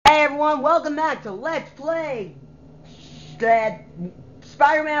everyone, welcome back to Let's Play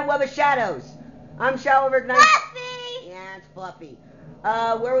Spider-Man Web of Shadows. I'm Fluffy! Yeah, it's Fluffy.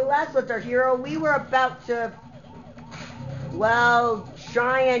 Where we last left our hero, we were about to, well,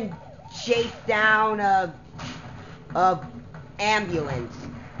 try and chase down a ambulance.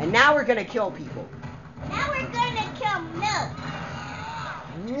 And now we're gonna kill people. Now we're gonna kill milk.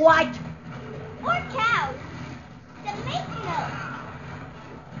 What? Or cows that make milk.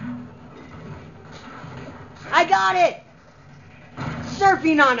 I got it!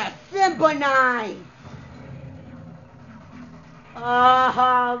 Surfing on a symbonite!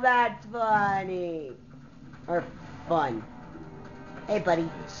 Oh, that's funny. Or fun. Hey, buddy.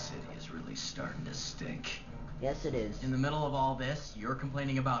 This city is really starting to stink. Yes, it is. In the middle of all this, you're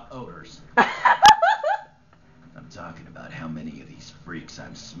complaining about odors. I'm talking about how many of these freaks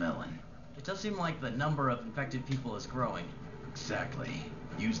I'm smelling. It does seem like the number of infected people is growing. Exactly.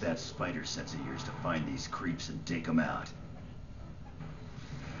 Use that spider sense of yours to find these creeps and take them out.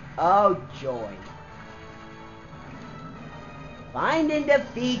 Oh, joy. Find and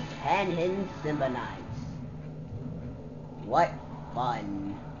defeat 10 hidden symbonites. What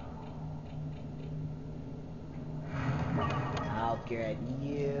fun. I'll get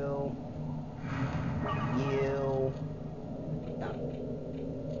you. You. No.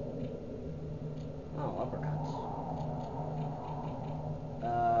 Oh, uppercuts.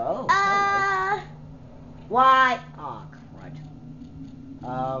 Why? Oh, crud.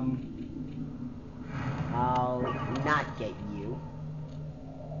 I'll not get you.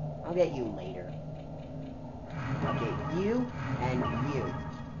 I'll get you later. I'll get you and you. I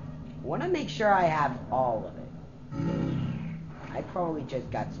want to make sure I have all of it. I probably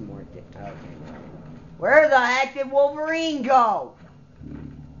just got some more. Okay. Where the heck did Wolverine go?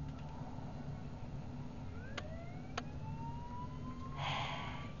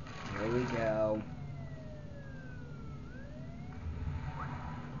 Here we go.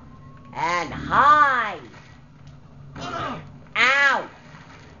 And hi! Ow!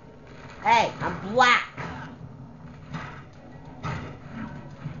 Hey, I'm black!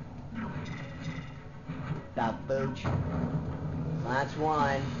 The booch. That's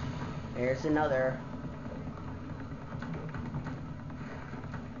one. There's another.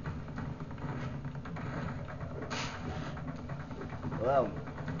 Whoa.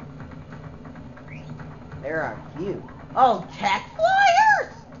 There are a few. Oh, tech flyers!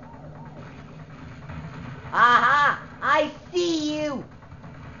 Aha! I see you!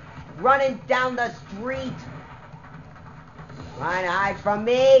 Running down the street. Trying to hide from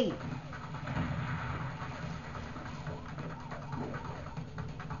me.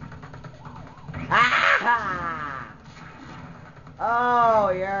 Ah! Oh,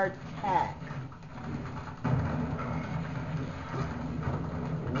 you're tech.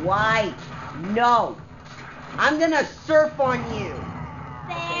 Why? No. I'm gonna surf on you.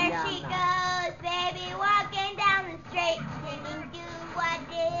 There she goes, baby, walking down the street, singing do what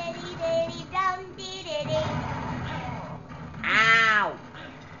diddy diddy dum diddy dee. Ow!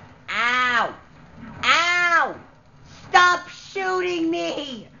 Ow! Ow! Stop shooting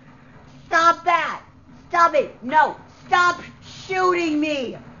me! Stop that! Stop it! No! Stop shooting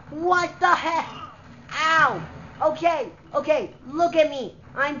me! What the heck? Ow! Okay, look at me.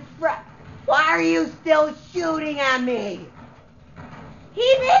 I'm Why are you still shooting at me?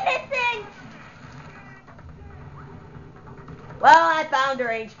 He's innocent! Well, I found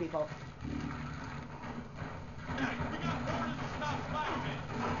deranged people.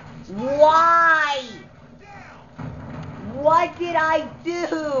 Why? What did I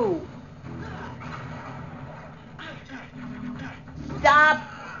do? Stop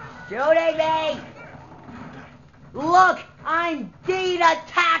shooting me! Look, I'm being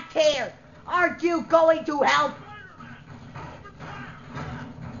attacked here! Aren't you going to help?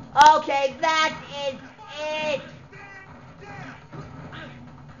 Okay, that is it!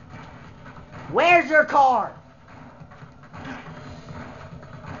 Where's your car?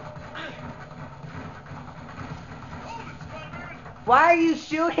 Why are you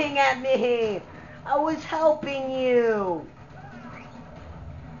shooting at me? I was helping you.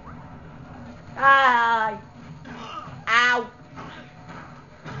 Ah. Ow.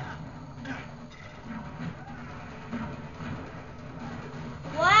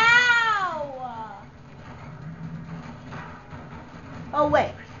 Wow. Oh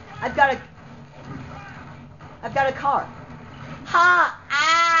wait, I've got a car. Ha!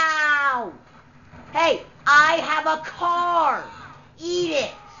 Ow! Hey, I have a car. Eat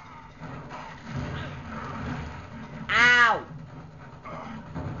it. Ow.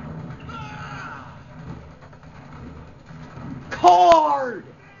 Card!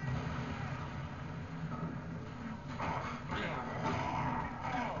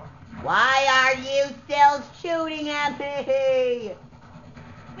 shooting at me?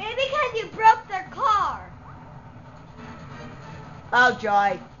 Maybe because you broke their car. Oh,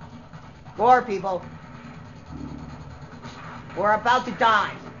 joy. More people. We're about to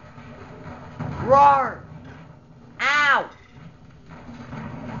die. Roar! Ow!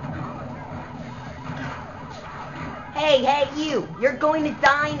 Hey, you! You're going to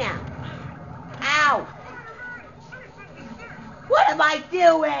die now. Ow! What am I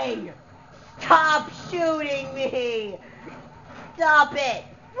doing? Stop shooting me! Stop it!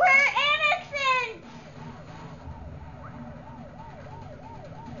 We're innocent!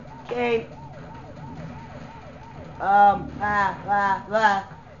 Okay.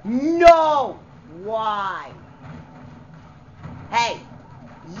 No! Why? Hey,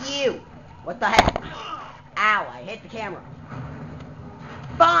 you! What the heck? Ow, I hit the camera.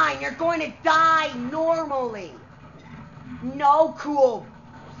 Fine, you're going to die normally. No cool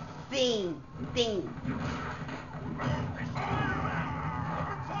thing.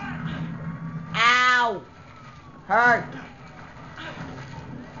 Ow! Hurt.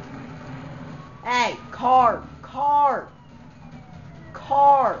 Hey, car.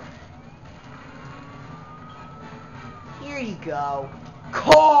 Here you go.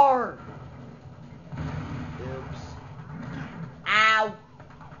 Car! Oops. Ow.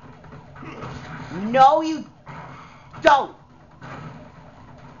 No, you don't.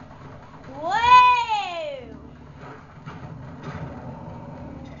 Whoa!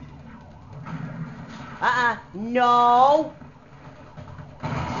 No.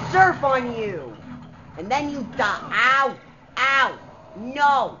 Surf on you. And then you die. Ow.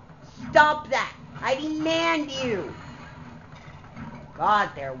 No. Stop that. I demand you. God,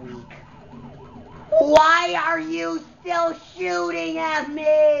 they're weak. Why are you still shooting at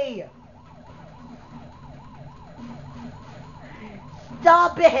me?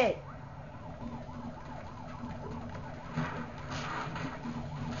 Stop it.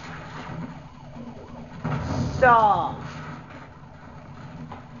 Stop.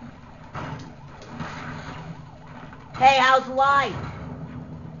 Hey, how's life?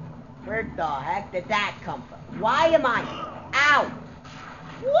 Where the heck did that come from? Why am I... Ow!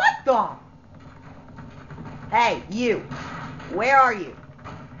 What the... Hey, you. Where are you?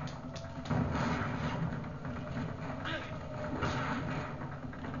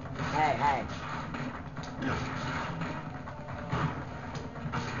 Hey.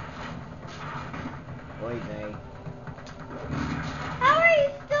 Oy vey. How are you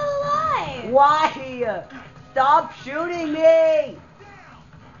still alive? Why? Stop shooting me!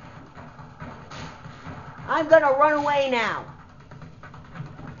 I'm gonna run away now.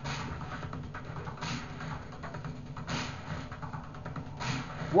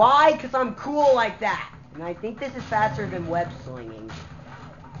 Why? Because I'm cool like that. And I think this is faster than web slinging.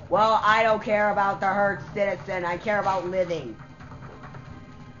 Well, I don't care about the hurt citizen. I care about living.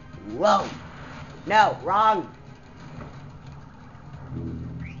 Whoa. No, wrong.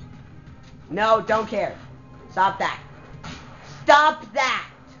 No, don't care. Stop that. Stop that!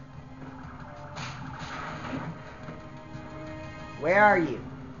 Where are you?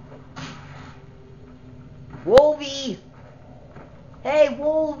 Wolvie! Hey,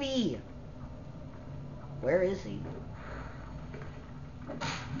 Wolvie! Where is he?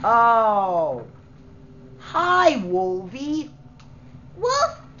 Oh. Hi, Wolvie.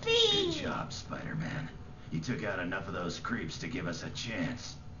 Wolfie! Good job, Spider-Man. You took out enough of those creeps to give us a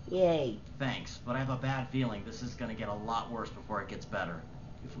chance. Yay. Thanks, but I have a bad feeling this is gonna get a lot worse before it gets better.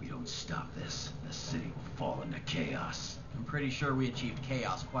 If we don't stop this, the city will fall into chaos. I'm pretty sure we achieved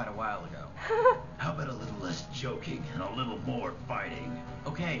chaos quite a while ago. How about a little less joking and a little more fighting?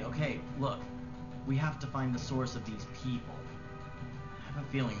 Okay, look. We have to find the source of these people. I have a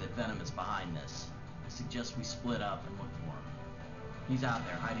feeling that Venom is behind this. I suggest we split up and look for him. He's out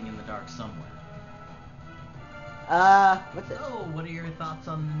there, hiding in the dark somewhere. What's it? So, what are your thoughts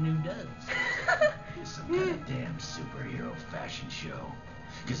on the new duds? It's some kind of damn superhero fashion show.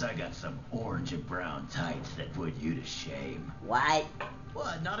 Because I got some orange and brown tights that put you to shame. What?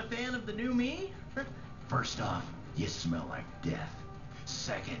 What, not a fan of the new me? First off, you smell like death.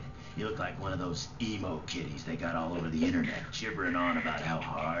 Second, you look like one of those emo kitties they got all over the internet gibbering on about how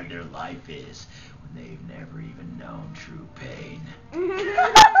hard their life is when they've never even known true pain.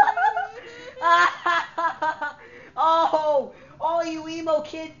 Oh, all you emo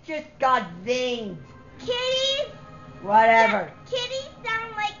kids just got zinged. Kitties? Whatever. Kitties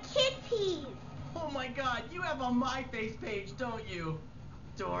sound like kitties. Oh my god, you have a MySpace page, don't you?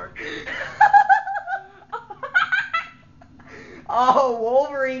 Dork. Oh,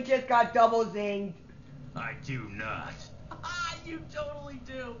 Wolverine just got double zinged. I do not. You totally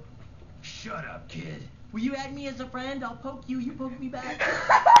do. Shh. Shut up, kid. Will you add me as a friend? I'll poke you, you poke me back.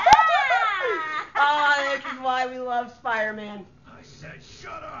 Oh, this is why we love Spider-Man. I said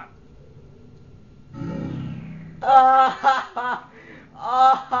shut up.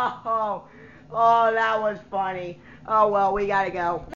 Oh, that was funny. Oh, well, we gotta go.